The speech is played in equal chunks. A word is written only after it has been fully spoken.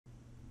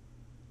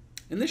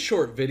In this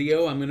short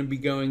video, I'm going to be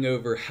going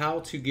over how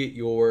to get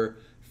your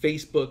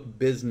Facebook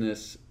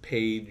business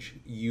page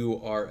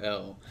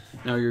URL.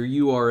 Now your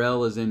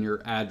URL is in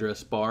your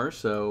address bar,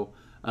 so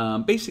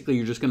basically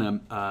you're just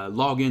going to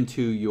log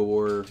into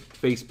your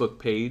Facebook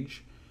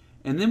page,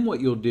 and then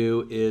what you'll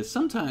do is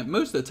most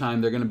of the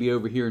time they're going to be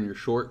over here in your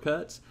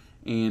shortcuts,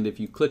 and if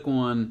you click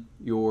on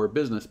your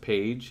business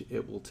page,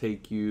 it will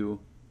take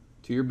you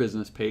to your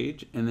business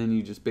page, and then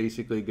you just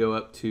basically go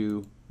up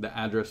to the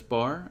address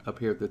bar up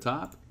here at the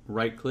top,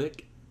 right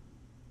click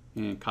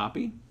and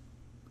copy.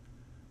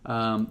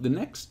 The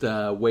next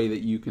way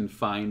that you can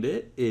find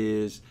it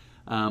is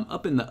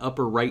up in the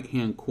upper right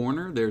hand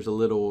corner there's a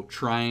little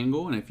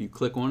triangle, and if you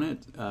click on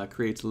it,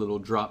 creates a little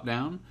drop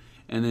down,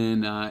 and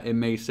then it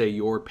may say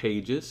your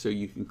pages, so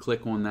you can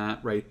click on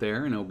that right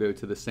there and it'll go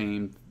to the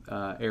same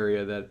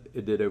area that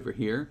it did over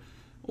here.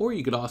 Or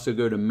you could also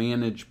go to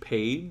manage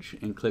page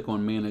and click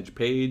on manage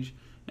page,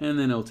 and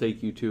then it'll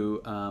take you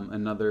to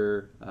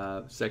another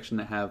section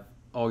that have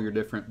all your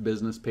different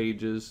business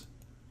pages,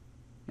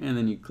 and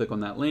then you click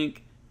on that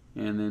link,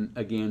 and then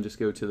again just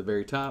go to the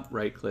very top,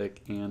 right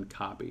click and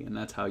copy, and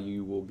that's how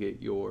you will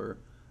get your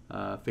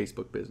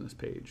Facebook business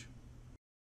page.